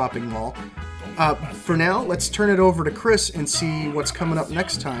check out Chopping Mall. For now, let's turn it over to Chris and see what's coming up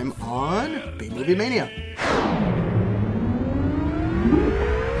next time on B-Movie Mania.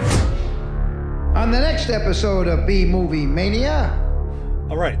 On the next episode of B-Movie Mania.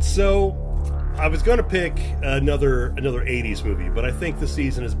 All right, so I was going to pick another 80s movie, but I think the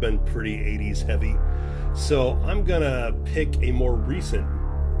season has been pretty 80s heavy. So I'm going to pick a more recent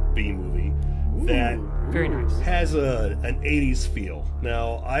B movie that very nice. Has an 80s feel.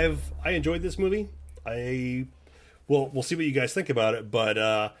 Now, I enjoyed this movie. We'll see what you guys think about it,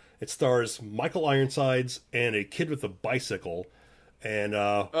 but it stars Michael Ironsides and a kid with a bicycle, and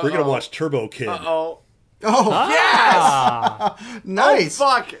we're going to watch Turbo Kid. Yes! Nice. Oh,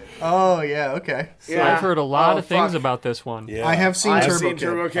 fuck. Oh, yeah, okay. So I've heard a lot of things about this one. Yeah. I have seen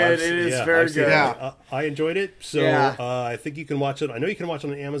Turbo Kid. It is very good. Yeah. I enjoyed it, so I think you can watch it. I know you can watch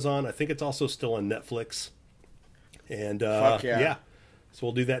it on Amazon. I think it's also still on Netflix. And so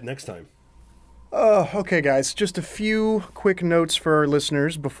we'll do that next time. Okay, guys, just a few quick notes for our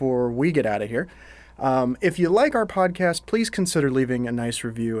listeners before we get out of here. If you like our podcast, please consider leaving a nice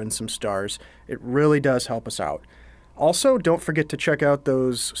review and some stars. It really does help us out. Also, don't forget to check out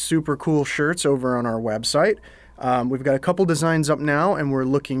those super cool shirts over on our website. We've got a couple designs up now, and we're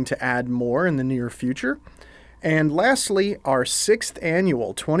looking to add more in the near future. And lastly, our 6th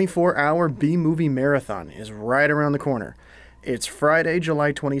annual 24-hour B-Movie Marathon is right around the corner. It's Friday,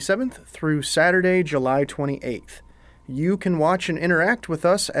 July 27th through Saturday, July 28th. You can watch and interact with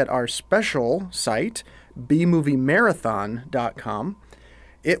us at our special site, bmoviemarathon.com.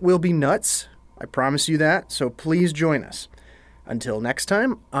 It will be nuts. I promise you that, so please join us. Until next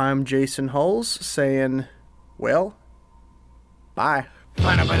time, I'm Jason Huls saying, well, bye.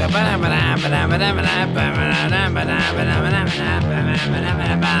 Have a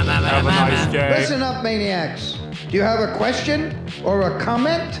nice day. Listen up, maniacs. Do you have a question or a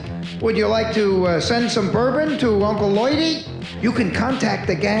comment? Would you like to send some bourbon to Uncle Lloydie? You can contact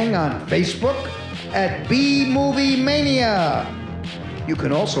the gang on Facebook at B-Movie Mania. You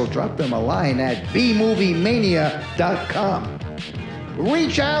can also drop them a line at bmoviemania.com.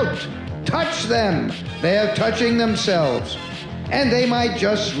 Reach out. Touch them. They're touching themselves. And they might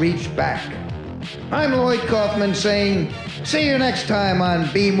just reach back. I'm Lloyd Kaufman saying, see you next time on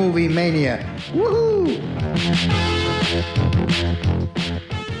B-Movie Mania. Woohoo!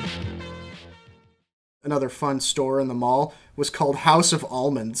 Another fun store in the mall was called House of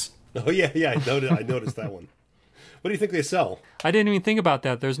Almonds. Oh, yeah, I noticed that one. What do you think they sell? I didn't even think about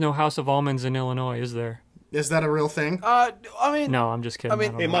that. There's no House of Almonds in Illinois, is there? Is that a real thing? I mean... No, I'm just kidding.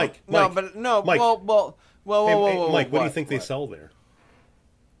 Hey, Mike. Mike, Mike, whoa, Mike, what do you think they sell there?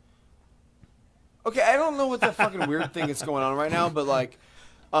 Okay, I don't know what that fucking weird thing is going on right now, but like,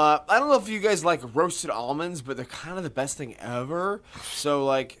 I don't know if you guys like roasted almonds, but they're kind of the best thing ever. So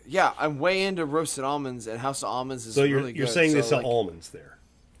like, yeah, I'm way into roasted almonds, and House of Almonds is really good. You're saying they sell like, almonds there?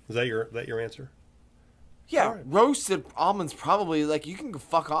 Is that your answer? Yeah, right. Roasted almonds probably. Like, you can go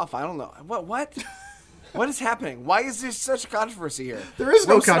fuck off. I don't know what. What is happening? Why is there such controversy here? There is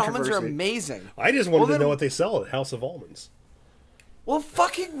no roasted controversy. Almonds are amazing. I just wanted to know what they sell at House of Almonds. Well,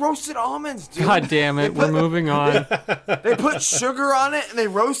 fucking roasted almonds, dude. God damn it, we're moving on. They put sugar on it and they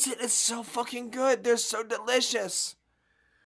roast it. It's so fucking good. They're so delicious.